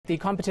the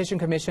Competition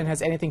Commission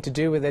has anything to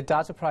do with it,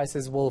 data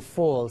prices will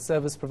fall.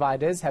 Service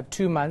providers have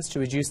 2 months to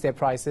reduce their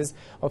prices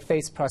or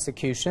face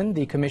prosecution.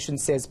 The Commission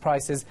says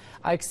prices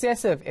are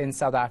excessive in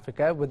South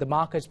Africa, with the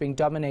market being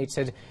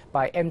dominated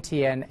by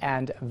MTN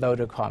and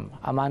Vodacom.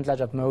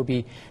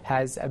 Amandla.mobi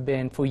has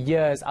been for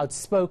years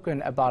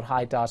outspoken about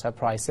high data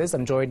prices.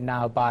 I'm joined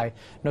now by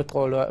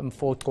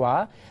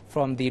Amandla.mobi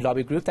from the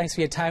lobby group. Thanks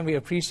for your time. We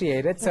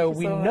appreciate it. So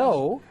we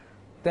know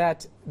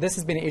that this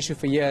has been an issue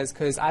for years,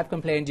 because I've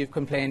complained, you've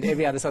complained,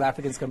 every other South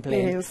African's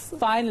complained. Yes.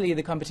 Finally,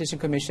 the Competition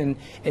Commission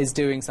is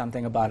doing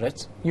something about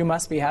it. You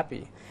must be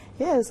happy.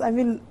 Yes, I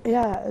mean,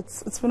 yeah,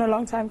 it's been a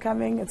long time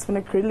coming. It's been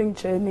a grueling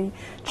journey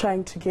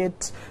trying to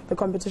get the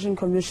Competition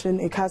Commission,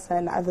 ICASA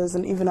and others,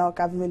 and even our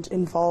government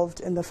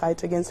involved in the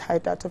fight against high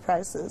data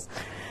prices.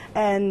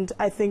 And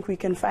I think we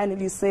can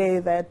finally say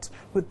that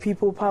with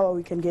people power,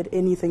 we can get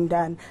anything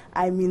done.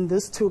 I mean,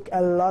 this took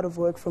a lot of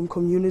work from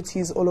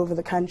communities all over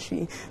the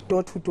country.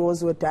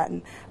 Door-to-doors were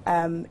done,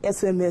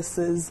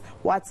 SMSs,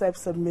 WhatsApp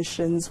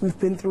submissions. We've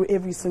been through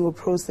every single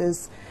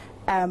process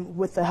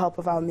with the help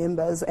of our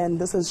members. And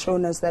this has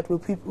shown us that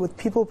with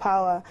people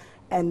power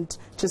and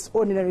just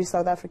ordinary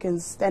South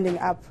Africans standing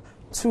up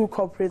to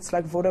corporates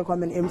like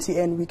Vodacom and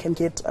MTN, we can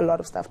get a lot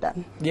of stuff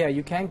done. Yeah,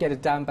 you can get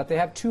it done, but they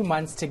have 2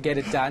 months to get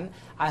it done.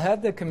 I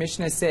heard the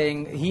commissioner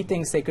saying he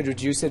thinks they could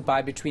reduce it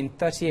by between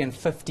 30 and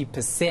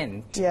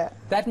 50%. Yeah.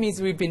 That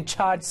means we've been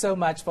charged so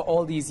much for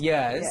all these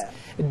years.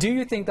 Yeah. Do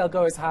you think they'll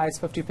go as high as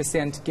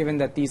 50%, given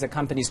that these are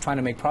companies trying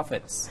to make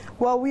profits?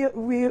 Well,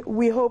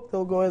 we hope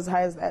they'll go as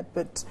high as that,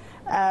 but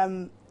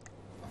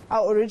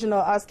our original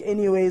ask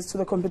anyways to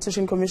the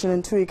Competition Commission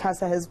and to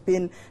ICASA has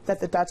been that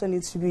the data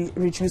needs to be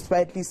reduced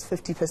by at least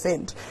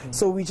 50%.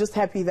 So we're just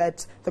happy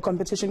that the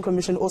Competition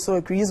Commission also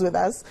agrees with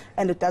us,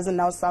 and it doesn't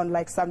now sound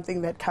like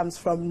something that comes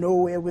from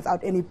nowhere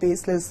without any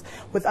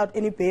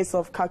base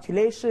of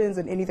calculations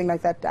and anything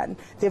like that done.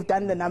 They've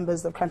done the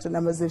numbers, they've crunched the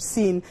numbers, they've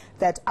seen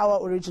that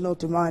our original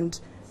demand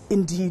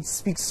indeed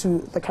speaks to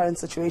the current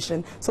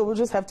situation. So we'll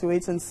just have to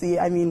wait and see.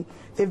 I mean,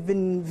 they've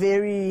been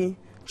very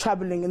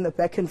troubling in the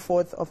back and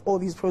forth of all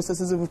these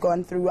processes that we've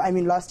gone through. I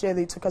mean, last year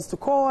they took us to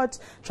court,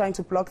 trying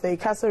to block the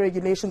ICASA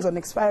regulations on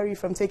expiry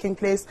from taking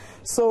place.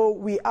 So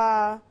we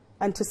are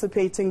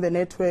anticipating the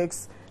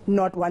networks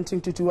not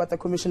wanting to do what the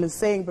Commission is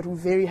saying, but we're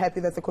very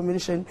happy that the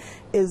Commission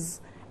is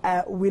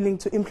willing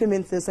to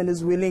implement this and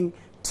is willing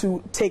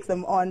to take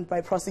them on by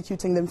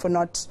prosecuting them for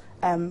not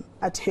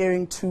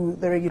adhering to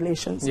the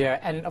regulations. Yeah,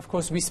 and of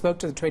course we spoke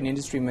to the Trade and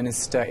Industry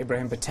Minister,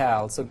 Ibrahim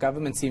Patel, so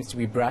government seems to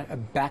be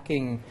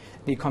backing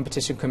the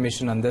Competition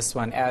Commission on this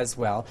one as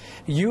well.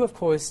 You, of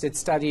course, did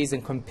studies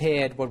and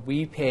compared what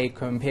we pay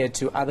compared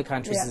to other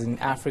countries in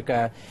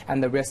Africa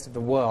and the rest of the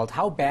world.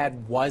 How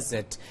bad was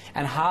it,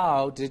 and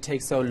how did it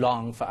take so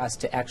long for us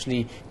to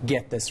actually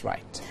get this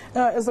right?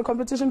 As the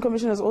Competition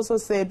Commission has also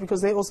said,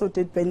 because they also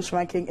did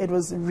benchmarking, it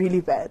was really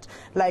bad.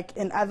 Like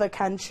in other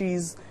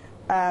countries,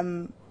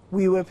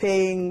 we were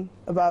paying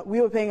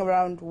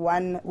around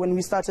when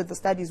we started the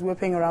studies, we were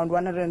paying around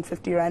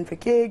 150 Rand per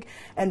gig,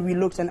 and we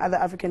looked in other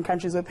African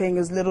countries were paying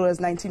as little as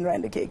 19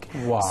 Rand a gig.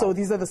 Wow. So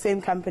these are the same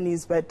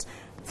companies, but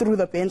through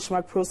the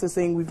benchmark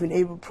processing, we've been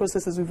able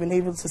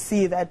to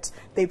see that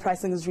their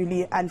pricing is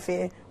really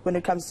unfair when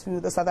it comes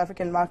to the South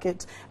African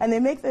market. And they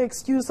make the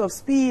excuse of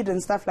speed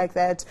and stuff like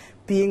that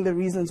being the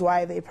reasons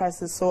why their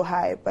price is so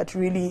high. But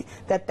really,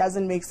 that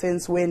doesn't make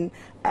sense when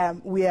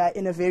we are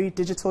in a very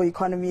digital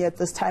economy at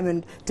this time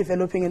and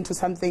developing into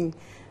something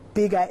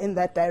bigger in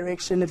that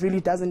direction. It really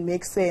doesn't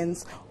make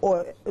sense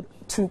or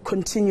to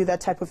continue that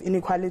type of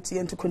inequality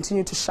and to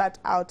continue to shut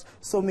out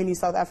so many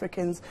South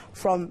Africans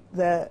from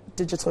the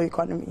digital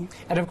economy.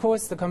 And of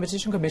course, the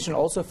Competition Commission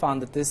also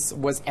found that this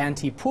was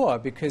anti-poor,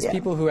 because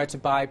people who had to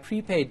buy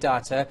prepaid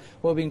data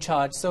were being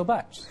charged so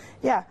much.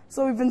 Yeah,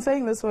 so we've been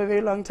saying this for a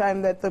very long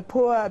time, that the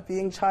poor are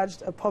being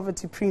charged a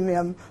poverty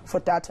premium for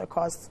data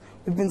costs.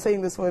 We've been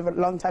saying this for a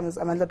long time as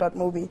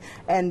Amandla.mobi.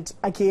 And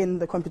again,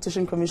 the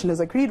Competition Commission has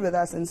agreed with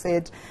us and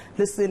said,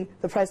 listen,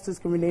 the price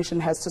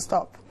discrimination has to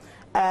stop.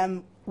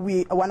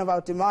 One of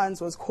our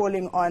demands was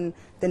calling on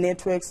the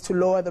networks to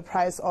lower the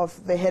price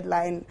of the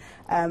headline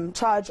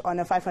charge on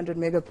a 500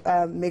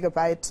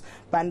 megabyte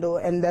bundle,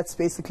 and that's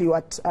basically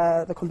what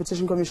the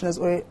Competition Commission has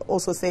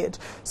also said.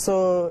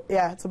 So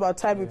yeah, it's about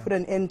time we put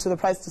an end to the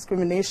price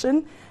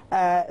discrimination.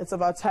 It's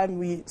about time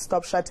we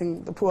stop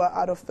shutting the poor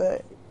out of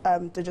the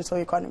digital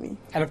economy.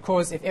 And of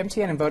course, if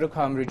MTN and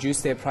Vodacom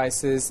reduce their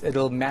prices,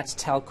 it'll match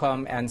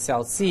Telkom and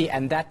Cell C,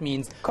 and that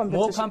means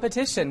more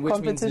competition, which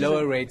means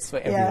lower rates for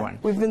everyone.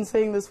 We've been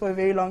saying this for a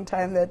very long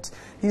time, that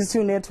these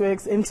two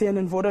networks, MTN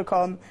and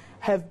Vodacom,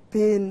 have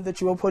been the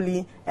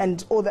duopoly,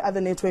 and all the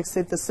other networks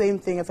said the same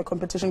thing at the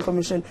Competition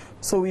Commission.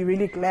 So we're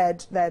really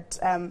glad that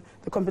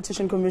the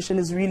Competition Commission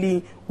is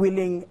really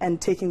willing and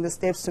taking the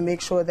steps to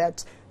make sure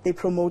that they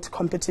promote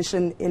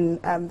competition in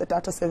the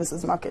data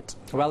services market.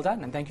 Well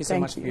done, and thank you so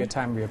much for your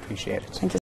time. We appreciate it. Thank you.